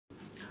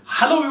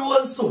Hello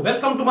viewers, so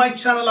welcome to my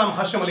channel. I'm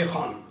Hasham Ali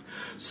Khan.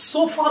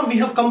 So far we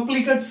have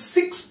completed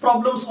 6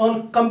 problems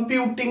on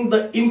computing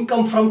the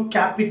income from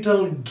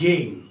capital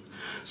gain.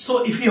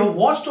 So if you have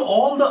watched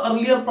all the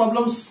earlier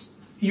problems,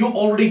 you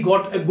already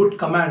got a good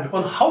command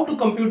on how to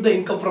compute the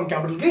income from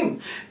capital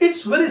gain.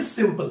 It's very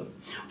simple.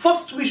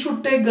 First we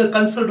should take the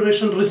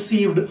consideration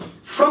received.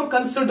 From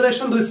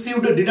consideration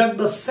received, deduct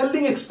the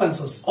selling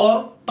expenses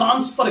or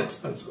transfer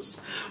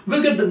expenses.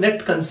 We'll get the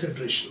net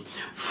consideration.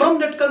 From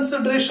net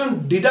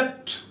consideration,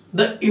 deduct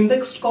the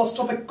indexed cost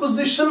of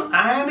acquisition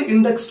and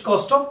indexed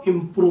cost of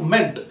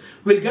improvement.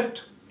 We'll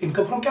get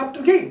income from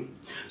capital gain.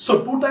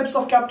 So two types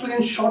of capital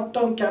gain: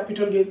 short-term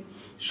capital gain,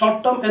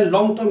 short-term and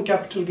long-term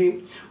capital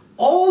gain.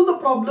 All the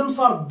problems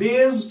are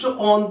based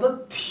on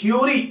the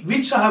theory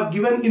which I have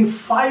given in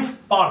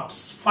 5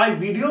 parts. 5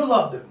 videos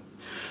are there.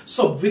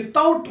 So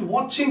without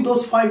watching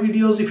those 5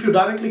 videos, if you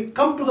directly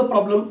come to the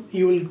problem,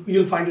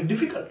 you'll find it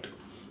difficult.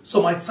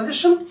 So my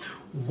suggestion,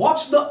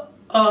 watch the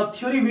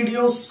theory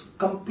videos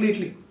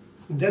completely.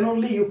 Then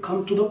only you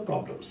come to the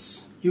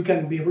problems. You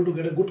can be able to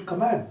get a good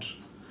command.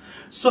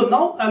 So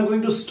now I'm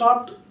going to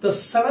start the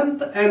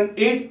 7th and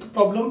 8th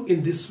problem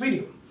in this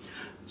video.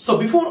 So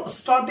before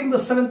starting the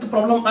 7th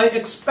problem, I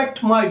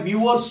expect my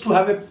viewers to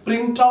have a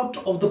printout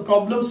of the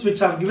problems which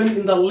are given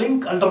in the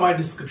link under my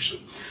description.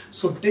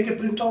 So take a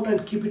printout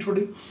and keep it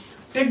ready.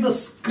 Take the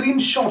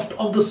screenshot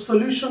of the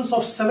solutions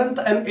of 7th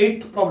and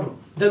 8th problem.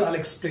 Then I'll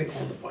explain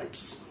all the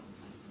points.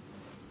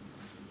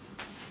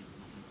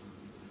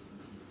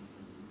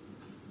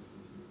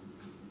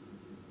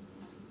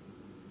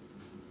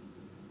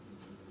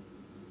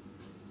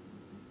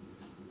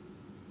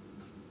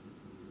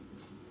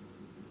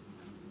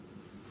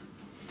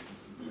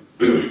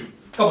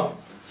 Come on,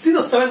 see the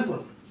 7th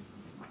one.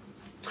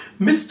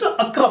 Mr.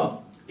 Akram,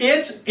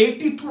 age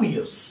 82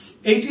 years.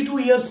 82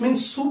 years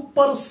means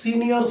super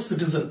senior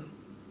citizen.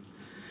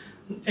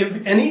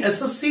 If any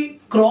SSC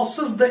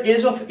crosses the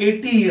age of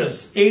 80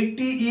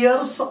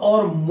 years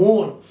or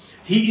more,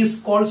 he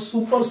is called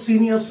super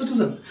senior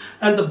citizen.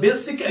 And the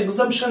basic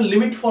exemption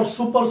limit for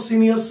super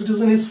senior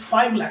citizen is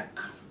 5 lakh.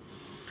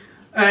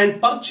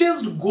 And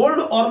purchased gold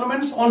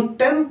ornaments on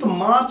 10th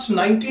March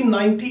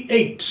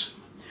 1998.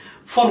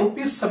 For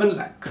rupees 7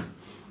 lakh.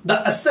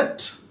 The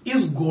asset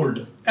is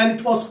gold and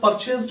it was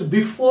purchased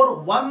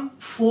before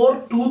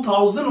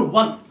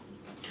 1/4/2001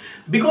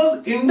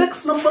 because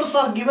index numbers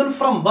are given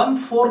from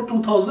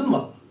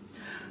 1/4/2001.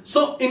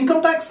 So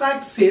Income Tax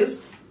Act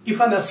says if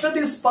an asset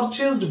is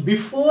purchased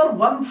before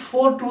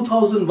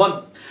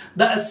 1/4/2001,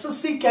 the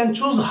SSC can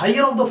choose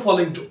higher of the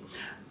following two: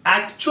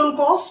 actual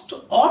cost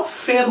or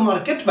fair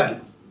market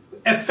value,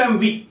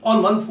 FMV,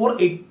 on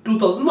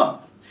 1/4/2001.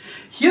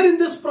 Here in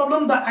this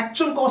problem, the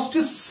actual cost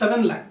is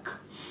 7 lakh.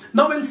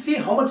 Now we'll see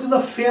how much is the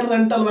fair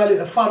rental value,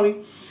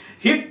 FRV.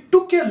 He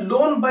took a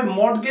loan by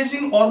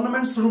mortgaging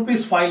ornaments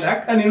rupees 5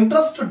 lakh and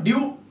interest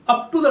due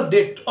up to the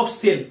date of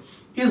sale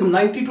is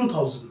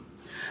 92,000.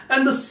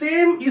 And the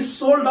same is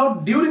sold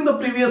out during the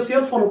previous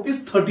year for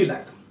rupees 30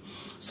 lakh.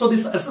 So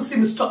this SSC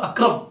Mr.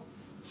 Akram,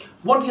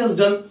 what he has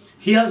done,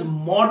 he has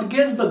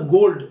mortgaged the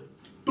gold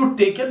to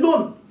take a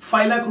loan.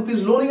 5 lakh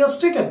rupees loan he has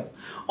taken.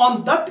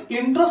 On that,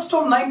 interest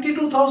of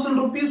 92,000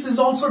 rupees is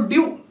also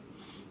due.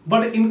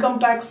 But Income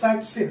Tax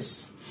Act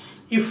says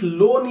if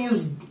loan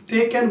is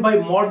taken by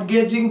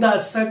mortgaging the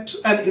asset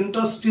and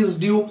interest is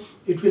due,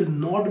 it will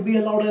not be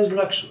allowed as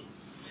deduction.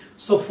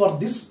 So for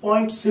this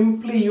point,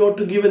 simply you have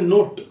to give a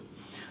note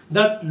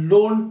that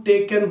loan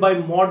taken by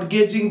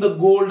mortgaging the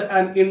gold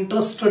and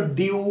interest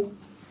due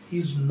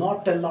is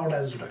not allowed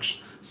as deduction.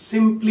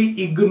 Simply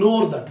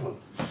ignore that one.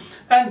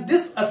 And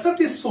this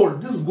asset is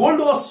sold, this gold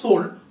was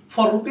sold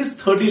for rupees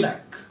 30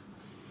 lakh.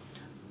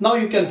 Now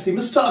you can see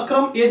Mr.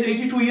 Akram, age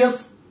 82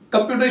 years,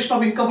 computation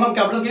of income from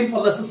capital gain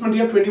for the assessment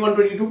year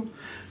 21-22.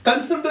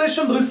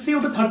 Consideration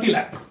received 30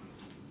 lakh.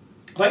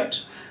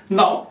 Right?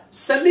 Now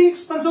selling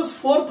expenses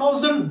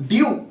 4,000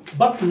 due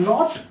but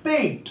not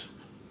paid.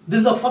 This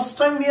is the first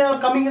time we are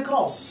coming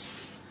across.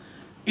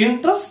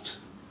 Interest,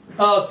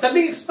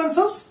 selling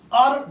expenses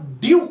are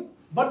due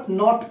but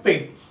not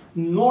paid.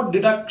 No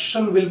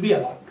deduction will be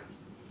allowed.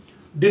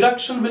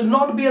 Deduction will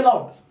not be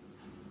allowed.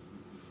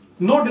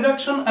 No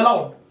deduction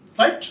allowed,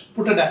 right?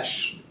 Put a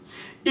dash.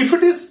 If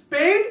it is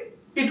paid,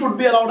 it would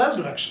be allowed as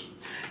deduction.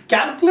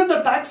 Calculate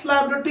the tax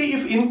liability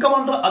if income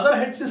under other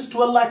heads is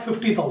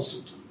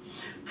 12,50,000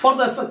 for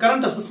the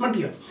current assessment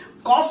year.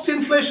 Cost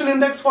inflation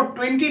index for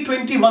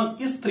 2021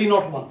 is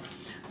 301.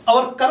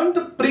 Our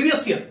current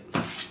previous year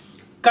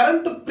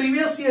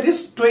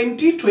is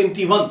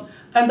 2021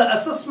 and the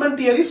assessment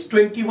year is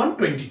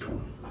 21-22.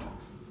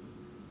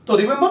 So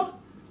remember,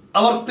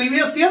 our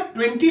previous year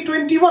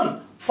 2021.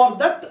 For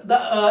that,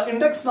 the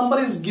index number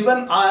is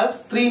given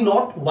as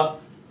 301.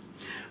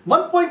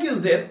 One point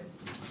is there.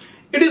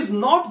 It is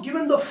not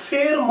given the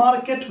fair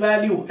market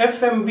value,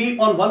 FMV,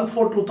 on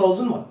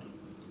 1/4/2001.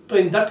 So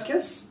in that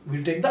case,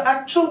 we take the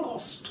actual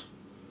cost.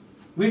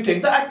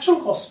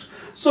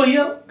 So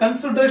here,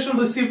 consideration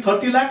received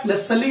 30 lakh,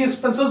 less selling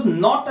expenses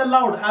not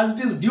allowed as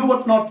it is due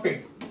but not paid.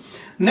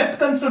 Net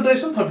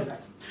consideration 30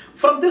 lakh.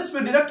 From this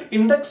we deduct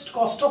indexed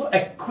cost of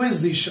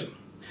acquisition.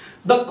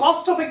 The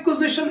cost of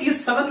acquisition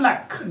is 7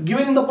 lakh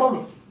given in the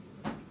problem.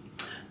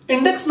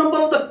 Index number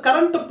of the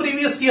current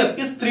previous year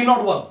is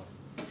 301.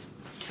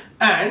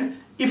 And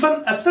if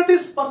an asset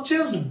is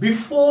purchased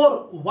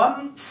before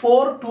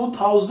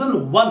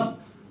 1/4/2001,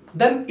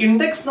 then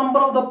index number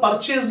of the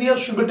purchase year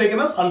should be taken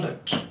as 100.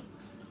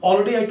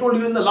 Already I told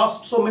you in the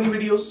last so many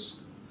videos.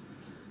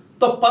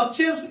 The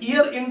purchase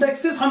year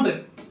index is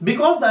 100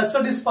 because the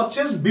asset is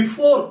purchased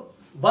before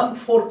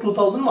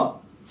 1/4/2001.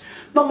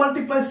 Now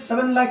multiply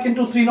 7 lakh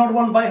into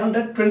 301 by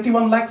 100,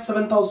 21 lakh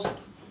 7,000.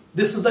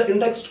 This is the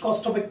indexed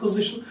cost of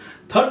acquisition.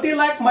 30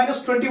 lakh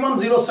minus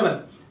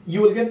 2107.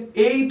 You will get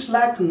 8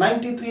 lakh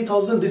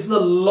 93,000. This is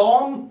the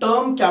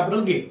long-term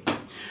capital gain.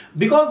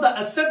 Because the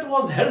asset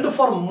was held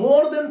for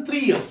more than 3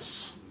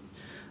 years.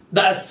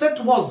 The asset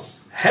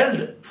was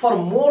held for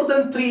more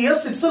than 3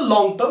 years. It's a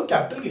long-term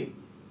capital gain.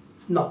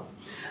 Now,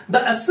 the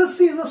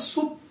assessee is a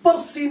super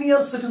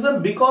senior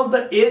citizen because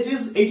the age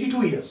is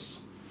 82 years.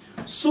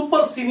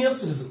 Super senior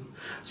citizen.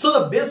 So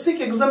the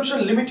basic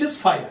exemption limit is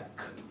 5 lakh.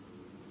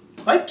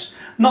 Right?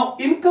 Now,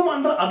 income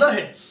under other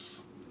heads.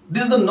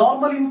 This is the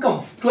normal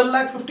income, 12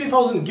 lakh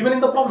 50,000 given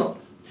in the problem.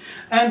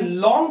 And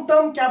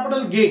long-term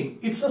capital gain,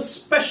 it's a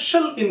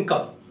special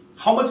income.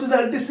 How much is the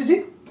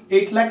LTCG?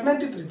 8 lakh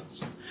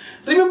 93,000.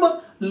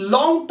 Remember,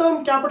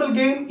 long-term capital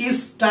gain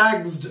is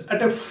taxed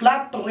at a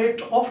flat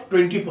rate of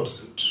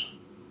 20%.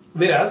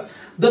 Whereas,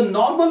 the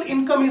normal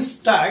income is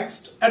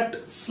taxed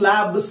at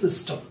slab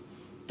system.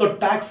 The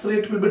tax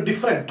rate will be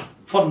different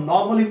for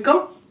normal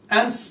income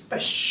and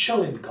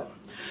special income.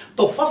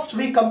 So first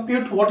we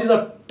compute what is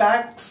a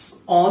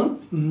tax on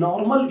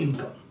normal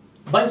income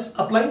by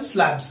applying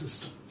slab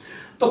system.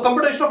 So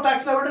computation of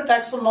tax liability,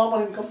 tax on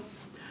normal income.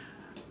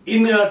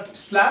 In a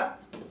slab,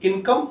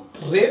 income,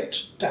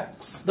 rate,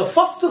 tax. The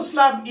first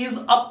slab is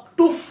up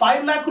to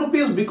 5 lakh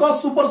rupees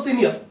because super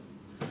senior.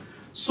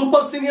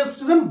 Super senior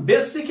citizen,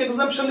 basic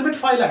exemption limit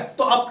 5 lakh.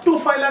 So up to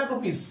 5 lakh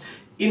rupees.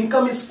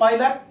 Income is 5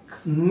 lakh,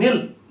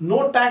 nil.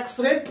 No tax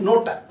rate,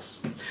 no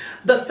tax.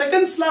 The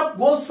second slab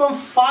goes from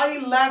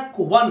 5 lakh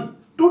 1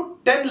 to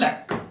 10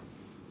 lakh.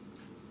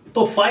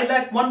 So 5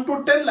 lakh 1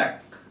 to 10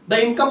 lakh.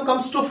 The income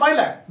comes to 5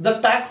 lakh. The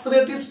tax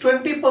rate is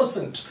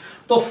 20%.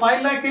 So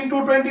 5 lakh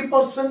into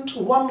 20%,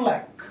 1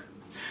 lakh.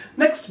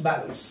 Next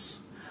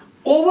balance.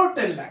 Over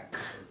 10 lakh.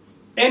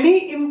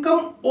 Any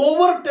income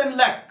over 10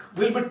 lakh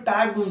will be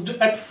taxed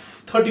at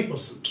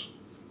 30%.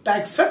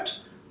 Taxed at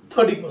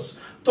 30%.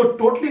 So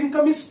total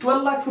income is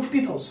 12 lakh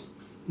 50,000.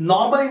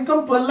 Normal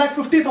income 12 lakh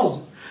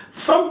 50,000.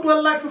 From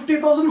 12 lakh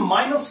 50,000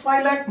 minus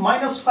 5 lakh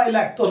minus 5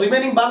 lakh. So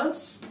remaining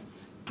balance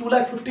 2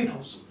 lakh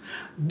 50,000.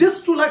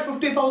 This 2 lakh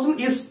 50,000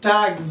 is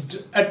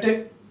taxed at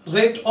a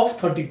rate of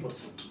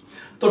 30%.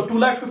 So 2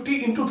 lakh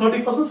 50 into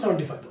 30%,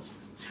 75,000.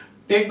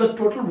 Take the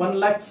total 1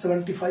 lakh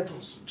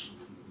 75,000.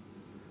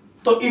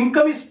 So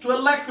income is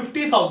 12 lakh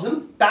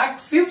 50,000.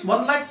 Tax is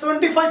 1 lakh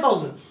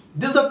 75,000.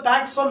 This is the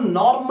tax on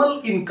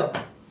normal income.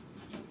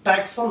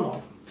 Tax on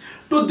normal.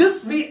 To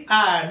this we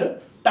add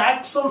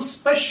tax on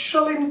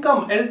special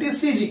income,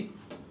 LTCG.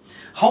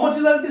 How much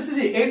is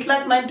LTCG? 8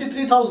 lakh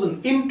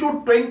 93,000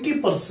 into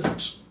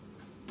 20%.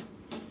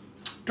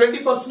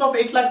 20% of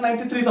 8 lakh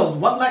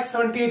 93,000, 1 lakh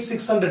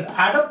 78,600.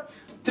 Add up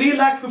 3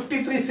 lakh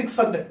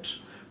 53,600.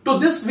 To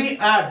this we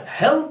add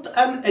health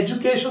and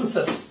education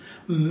cess.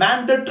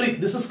 Mandatory.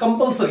 This is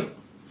compulsory.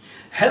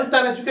 Health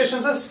and education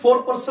cess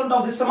 4%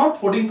 of this amount,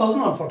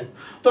 14,140.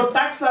 So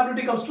tax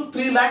liability comes to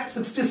 3 lakh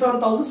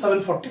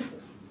 67,744.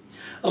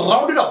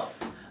 Round it off.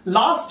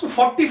 Last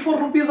 44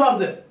 rupees are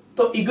there.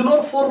 So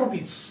ignore 4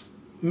 rupees.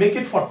 Make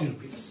it 40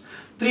 rupees.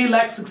 3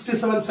 lakh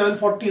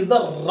 67,740 is the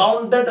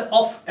rounded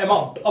off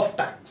amount of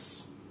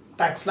tax.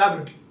 Tax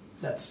liability.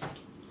 That's it.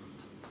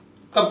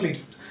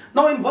 Completed.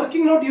 Now in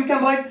working note you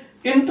can write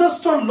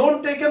interest on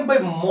loan taken by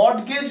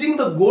mortgaging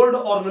the gold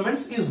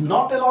ornaments is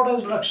not allowed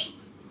as deduction.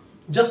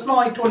 Just now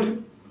I told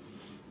you.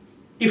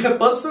 If a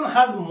person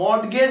has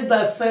mortgaged the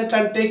asset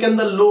and taken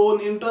the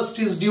loan, interest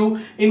is due,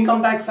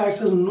 income tax act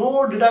says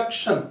no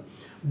deduction.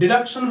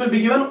 Deduction will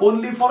be given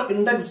only for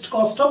indexed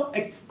cost of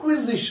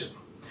acquisition.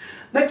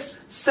 Next,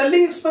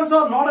 selling expenses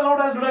are not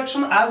allowed as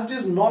deduction as it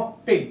is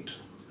not paid.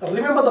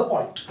 Remember the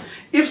point.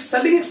 If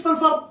selling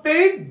expenses are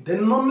paid,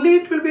 then only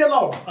it will be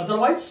allowed.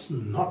 Otherwise,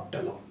 not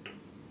allowed.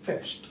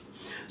 Finished.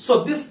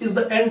 So this is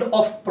the end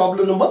of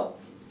problem number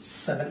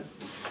 7.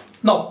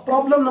 Now,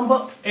 problem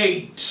number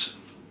 8.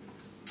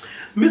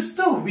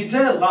 Mr.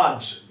 Vijay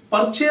Raj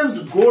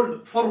purchased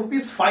gold for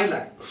rupees 5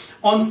 lakh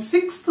on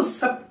 6th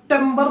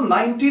September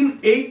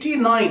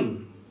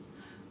 1989.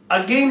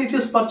 Again, it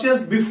is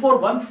purchased before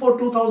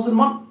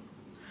 1/4/2001.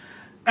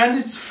 And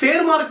its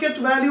fair market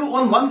value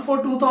on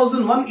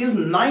 1/4/2001 is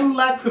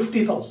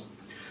 9,50,000.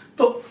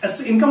 So,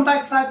 as Income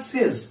Tax Act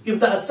says, if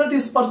the asset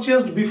is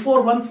purchased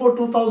before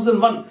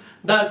 1/4/2001,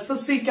 the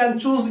assessee can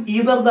choose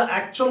either the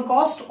actual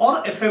cost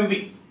or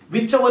FMV,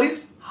 whichever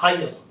is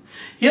higher.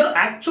 Here,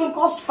 actual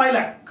cost 5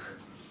 lakh,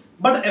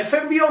 but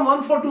FMV on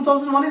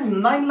 1/4/2001 is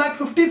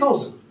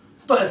 9,50,000.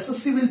 So,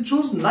 assessee will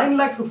choose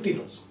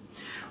 9,50,000.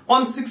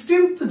 On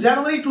 16th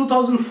January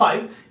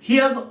 2005, he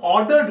has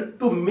ordered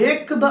to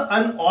make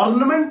an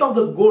ornament of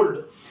the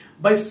gold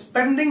by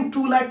spending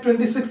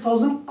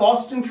 2,26,000,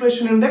 cost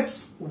inflation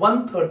index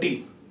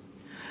 113.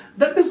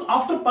 That means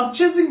after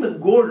purchasing the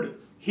gold,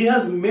 he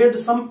has made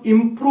some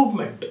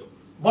improvement.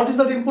 What is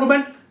that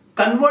improvement?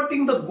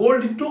 Converting the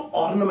gold into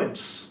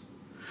ornaments.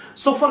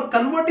 So for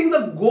converting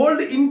the gold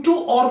into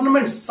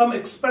ornaments, some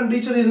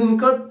expenditure is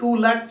incurred,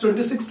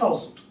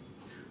 2,26,000.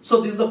 So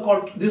this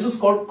is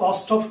called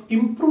cost of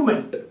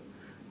improvement.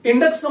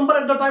 Index number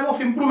at the time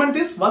of improvement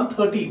is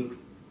 113.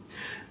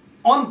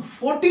 On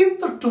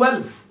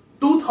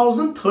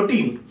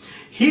 14th/12/2013,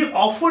 he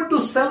offered to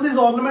sell this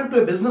ornament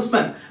to a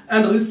businessman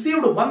and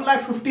received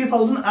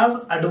 1,50,000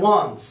 as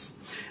advance.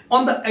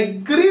 On the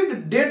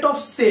agreed date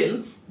of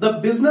sale, the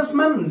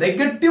businessman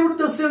negatived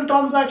the sale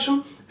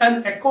transaction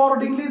and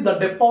accordingly the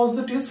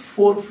deposit is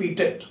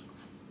forfeited.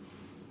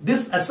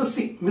 This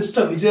SSC,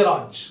 Mr.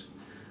 Vijayaraj,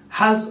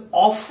 has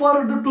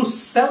offered to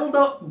sell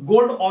the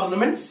gold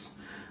ornaments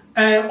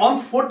on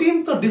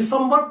 14th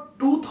December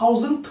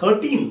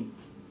 2013,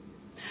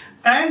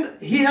 and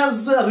he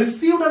has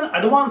received an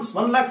advance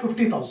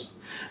 1,50,000.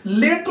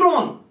 Later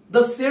on,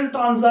 the sale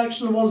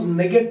transaction was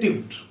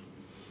negatived,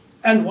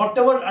 and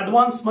whatever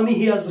advance money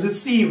he has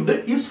received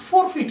is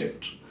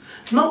forfeited.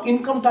 Now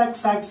Income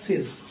Tax Act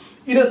says,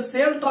 in a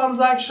sale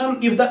transaction,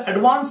 if the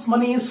advance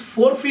money is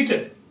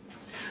forfeited,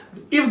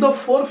 if the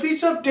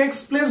forfeiture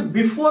takes place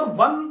before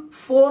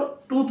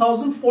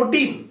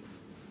 1/4/2014,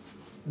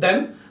 then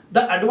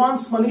the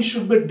advance money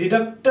should be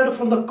deducted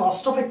from the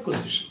cost of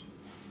acquisition.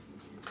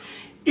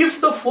 If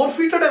the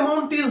forfeited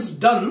amount is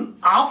done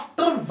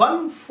after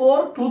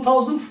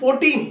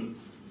 1/4/2014,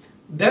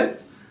 then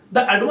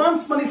the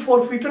advance money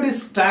forfeited is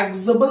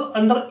taxable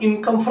under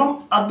income from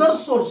other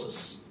sources.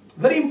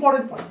 Very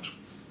important point.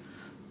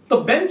 The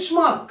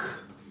benchmark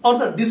or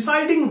the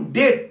deciding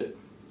date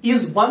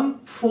is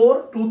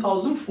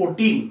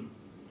 1/4/2014.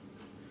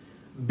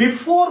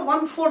 Before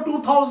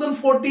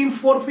 1/4/2014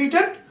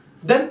 forfeited,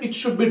 then it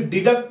should be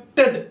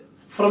deducted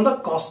from the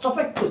cost of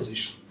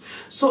acquisition.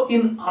 So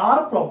in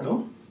our problem,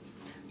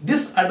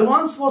 this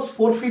advance was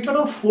forfeited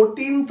on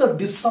 14th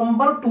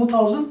December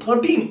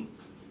 2013.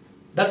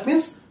 That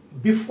means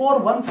before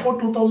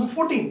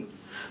 1/4/2014.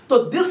 So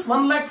this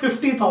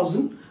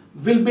 1,50,000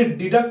 will be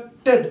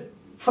deducted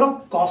from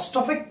cost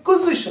of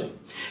acquisition.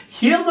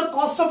 Here the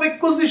cost of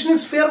acquisition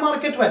is fair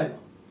market value.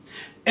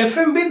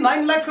 FMB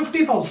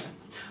 9,50,000.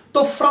 So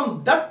from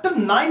that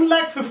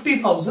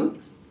 9,50,000,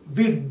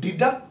 we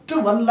deduct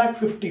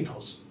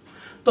 1,50,000.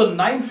 So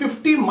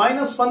 950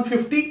 minus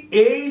 150,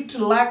 8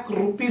 lakh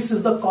rupees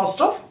is the cost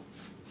of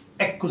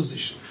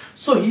acquisition.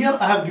 So here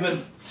I have given,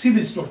 see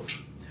this note.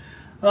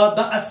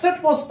 The asset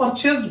was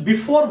purchased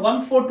before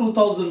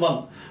 1/4/2001.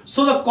 So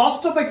the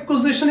cost of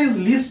acquisition is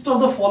list of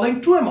the following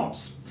two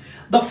amounts.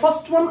 The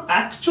first one,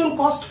 actual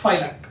cost 5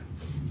 lakh.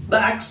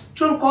 The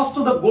actual cost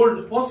of the gold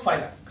was 5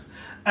 lakh.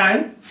 And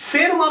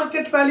fair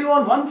market value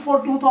on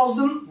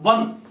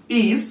 1/4/2001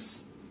 is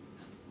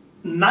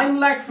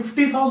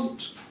 9,50,000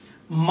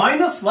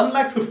 minus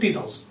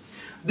 1,50,000.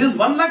 This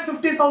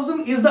 1,50,000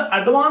 is the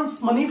advance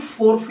money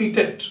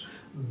forfeited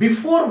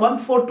before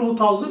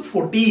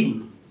 1/4/2014.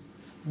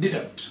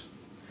 Deduct.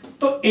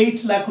 So 8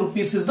 lakh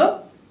rupees is the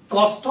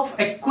cost of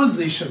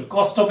acquisition.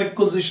 Cost of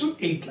acquisition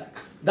 8 lakh.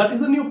 That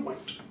is the new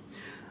point.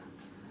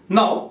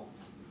 Now,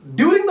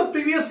 during the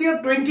previous year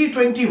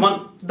 2021,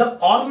 the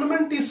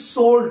ornament is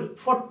sold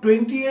for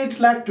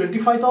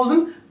 28,25,000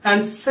 and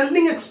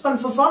selling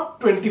expenses are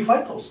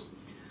 25,000.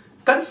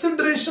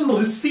 Consideration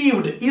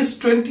received is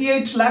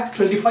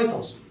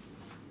 28,25,000.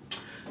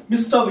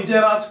 Mr.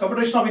 Vijayaraj,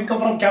 computation of income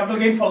from capital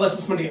gain for the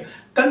assessment year.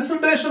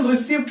 Consideration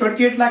received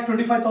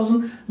 28,25,000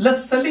 less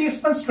selling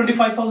expense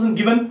 25,000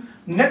 given,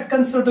 net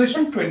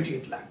consideration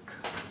 28 lakh.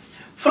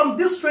 From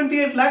this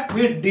 28 lakh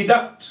we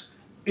deduct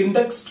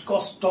indexed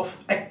cost of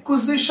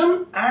acquisition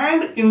and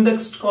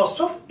indexed cost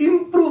of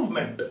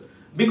improvement,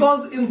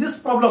 because in this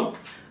problem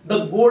the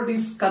gold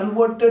is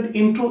converted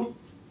into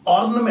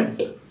ornament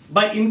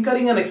by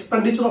incurring an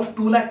expenditure of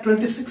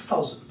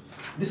 2,26,000.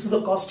 This is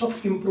the cost of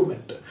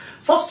improvement.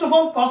 First of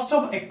all, cost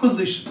of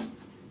acquisition,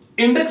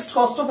 indexed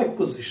cost of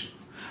acquisition.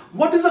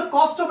 What is the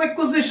cost of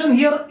acquisition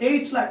here?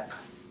 8 lakh.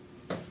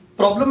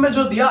 Problem में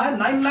जो दिया है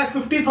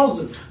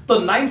 9,50,000, तो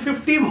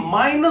 950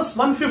 minus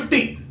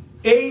 150,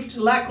 8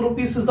 lakh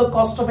rupees is the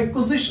cost of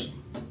acquisition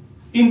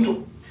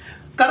into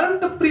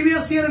current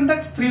previous year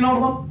index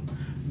 301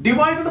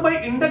 divided by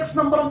index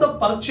number of the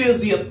purchase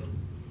year.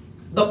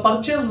 The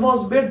purchase was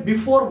made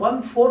before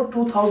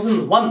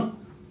 1/4/2001,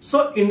 so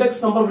index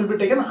number will be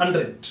taken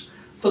 100.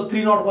 So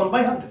 301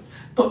 by 100.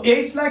 So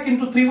 8 lakh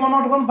into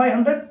 301 by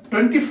 100,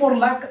 24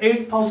 lakh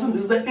 8,000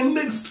 is the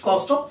indexed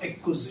cost of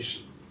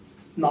acquisition.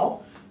 Now,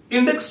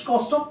 indexed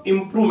cost of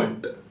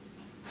improvement.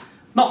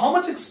 Now, how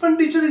much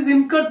expenditure is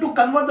incurred to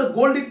convert the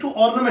gold into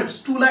ornaments?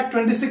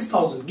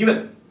 2,26,000 given.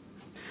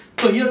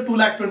 So here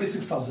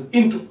 2,26,000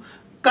 into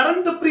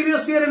current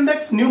previous year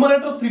index,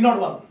 numerator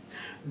 301.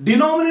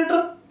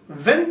 Denominator,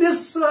 when this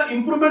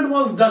improvement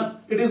was done,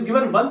 it is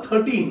given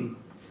 113.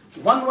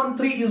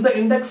 113 is the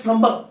index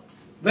number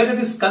when it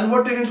is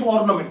converted into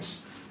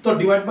ornaments. So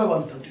divide by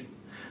 113.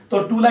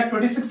 So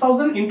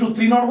 2,26,000 into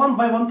 301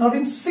 by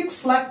 113,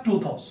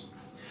 6,02,000.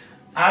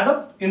 Add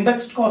up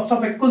indexed cost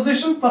of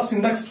acquisition plus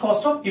indexed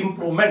cost of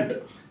improvement,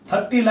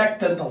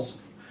 30,10,000.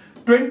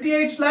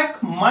 28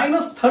 lakh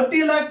minus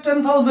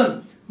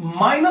 30,10,000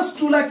 minus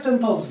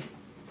 2,10,000.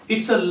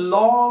 It's a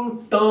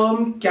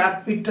long-term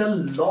capital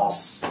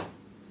loss.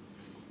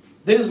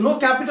 There is no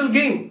capital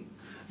gain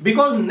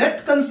because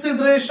net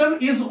consideration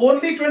is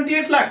only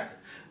 28 lakh,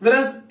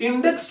 whereas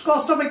indexed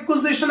cost of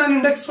acquisition and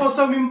indexed cost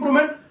of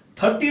improvement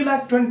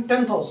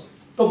 30,10,000.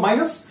 So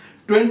minus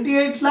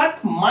 28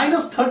 lakh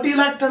minus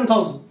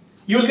 30,10,000.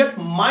 You will get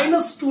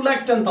minus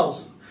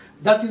 2,10,000.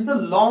 That is the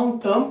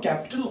long-term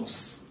capital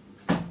loss.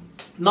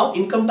 Now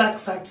Income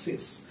Tax Act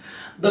says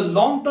the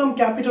long-term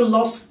capital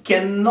loss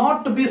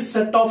cannot be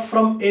set off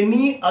from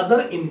any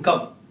other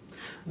income.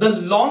 The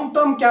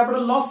long-term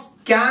capital loss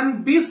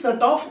can be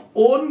set off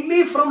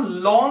only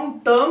from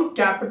long-term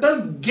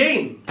capital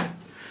gain.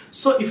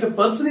 So if a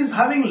person is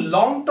having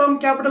long-term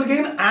capital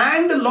gain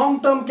and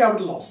long-term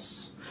capital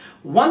loss,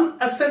 one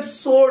asset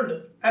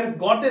sold and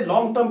got a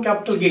long-term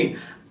capital gain,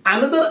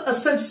 another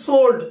asset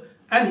sold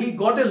and he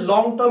got a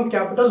long-term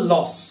capital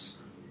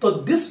loss. So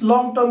this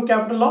long-term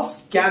capital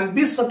loss can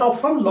be set off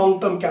from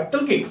long-term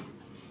capital gain,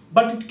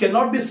 but it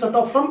cannot be set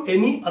off from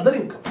any other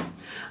income.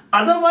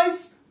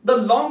 Otherwise, the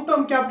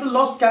long-term capital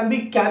loss can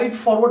be carried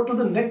forward to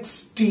the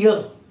next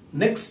year.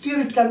 Next year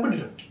it can be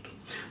deducted.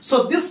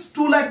 So this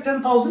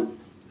 2,10,000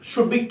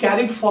 should be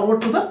carried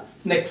forward to the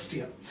next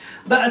year.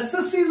 The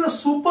assessee is a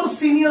super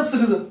senior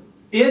citizen,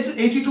 age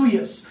 82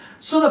 years.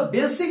 So the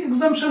basic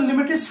exemption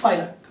limit is 5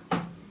 lakh.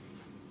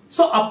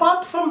 So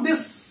apart from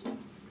this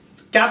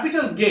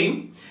capital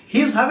gain, he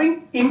is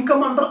having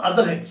income under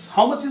other heads.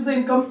 How much is the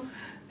income?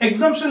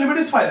 Exemption limit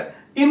is 5 lakh.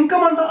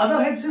 Income under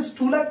other heads is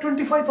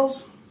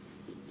 2,25,000.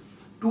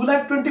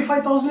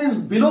 2,25,000 is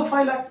below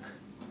 5 lakh.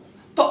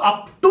 So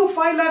up to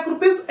 5 lakh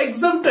rupees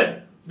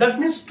exempted. That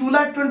means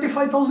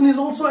 2,25,000 is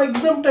also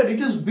exempted.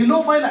 It is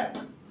below 5 lakh.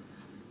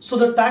 So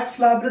the tax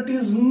liability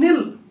is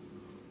nil.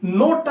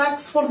 No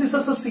tax for this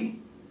assessee.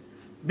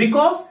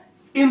 Because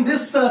in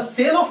this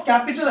sale of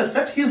capital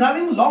asset, he is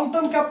having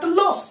long-term capital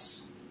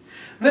loss.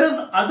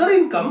 Whereas other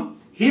income,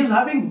 he is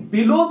having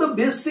below the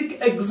basic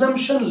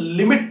exemption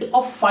limit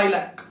of 5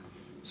 lakh.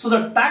 So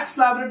the tax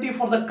liability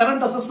for the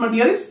current assessment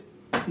year is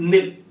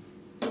nil.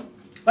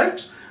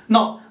 Right?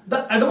 Now,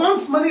 the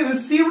advance money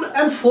received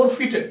and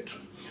forfeited,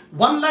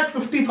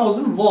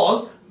 1,50,000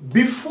 was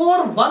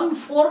before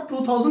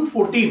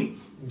 1/4/2014.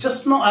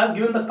 Just now I have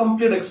given the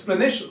complete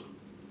explanation.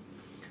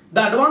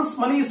 The advance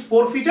money is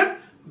forfeited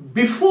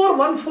before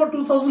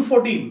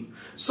 1/4/2014.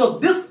 So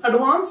this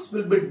advance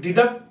will be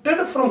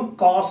deducted from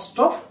cost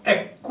of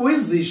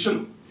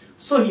acquisition.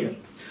 So here,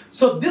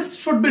 so this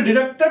should be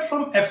deducted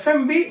from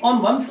FMB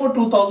on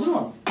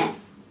 1/4/2001.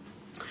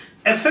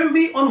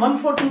 FMB on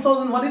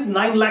 1/4/2001 is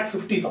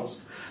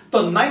 9,50,000.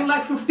 So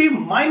 9,50,000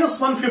 minus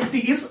 150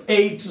 is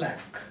 8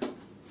 lakh.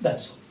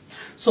 That's all.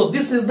 So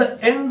this is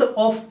the end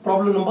of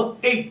problem number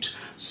 8.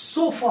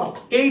 So far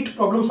 8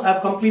 problems I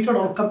have completed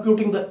on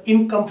computing the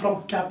income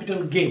from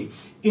capital gain.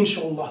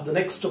 Inshallah, the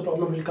next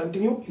problem will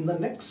continue in the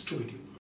next video.